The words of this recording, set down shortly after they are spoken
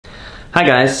Hi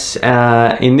guys,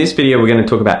 in this video we're going to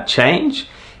talk about change,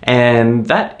 and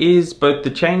that is both the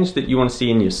change that you want to see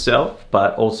in yourself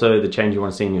but also the change you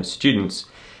want to see in your students.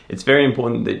 It's very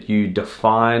important that you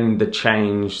define the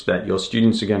change that your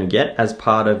students are going to get as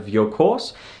part of your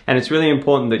course, and it's really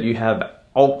important that you have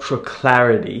ultra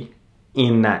clarity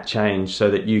in that change so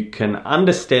that you can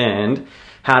understand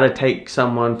how to take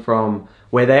someone from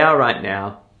where they are right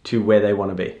now to where they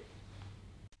want to be.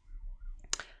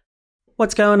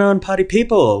 What's going on, party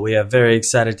people? We are very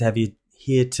excited to have you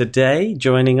here today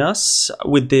joining us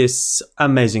with this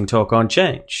amazing talk on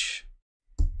change.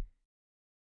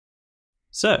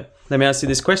 So, let me ask you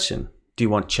this question. Do you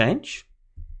want change?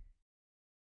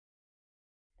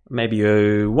 Maybe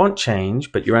you want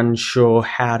change, but you're unsure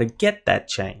how to get that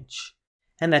change.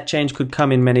 And that change could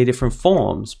come in many different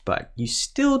forms, but you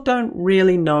still don't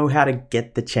really know how to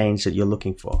get the change that you're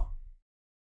looking for.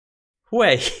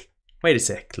 Wait a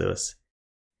sec, Lewis.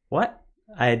 What?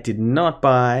 I did not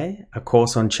buy a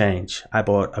course on change. I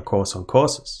bought a course on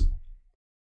courses.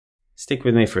 Stick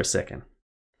with me for a second.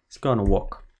 Let's go on a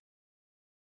walk.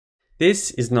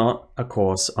 This is not a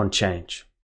course on change,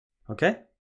 okay?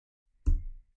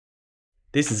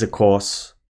 This is a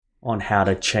course on how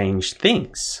to change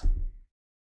things.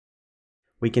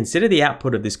 We consider the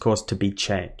output of this course to be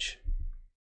change.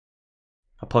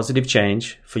 A positive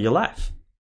change for your life.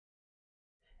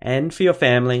 And for your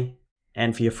family.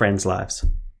 And for your friends' lives.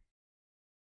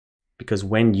 Because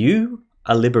when you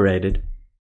are liberated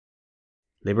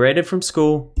from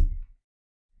school,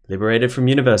 liberated from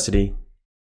university,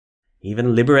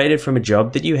 even liberated from a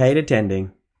job that you hate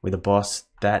attending with a boss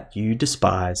that you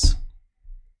despise,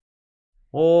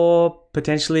 or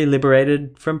potentially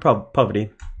liberated from poverty,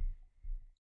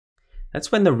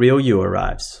 that's when the real you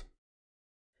arrives.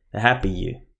 The happy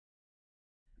you.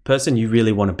 The person you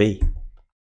really want to be.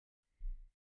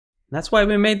 That's why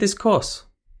we made this course.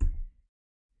 To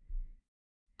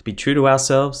be true to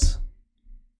ourselves.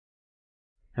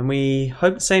 And we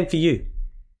hope the same for you.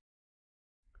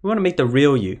 We want to meet the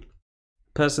real you.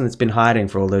 The person that's been hiding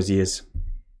for all those years.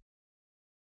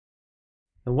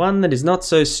 The one that is not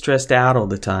so stressed out all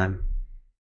the time.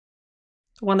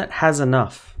 The one that has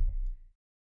enough.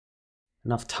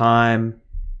 Enough time.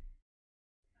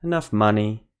 Enough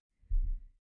money.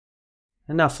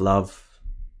 Enough love.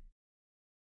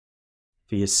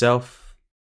 For yourself,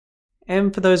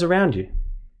 and for those around you.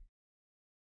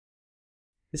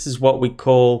 This is what we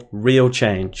call real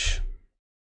change.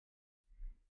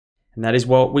 And that is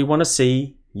what we want to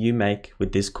see you make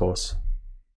with this course.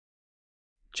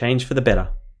 Change for the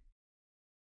better.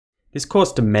 This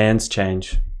course demands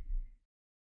change.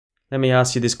 Let me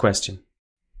ask you this question.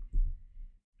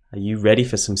 Are you ready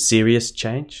for some serious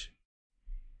change?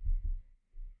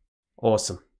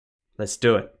 Awesome. Let's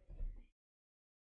do it.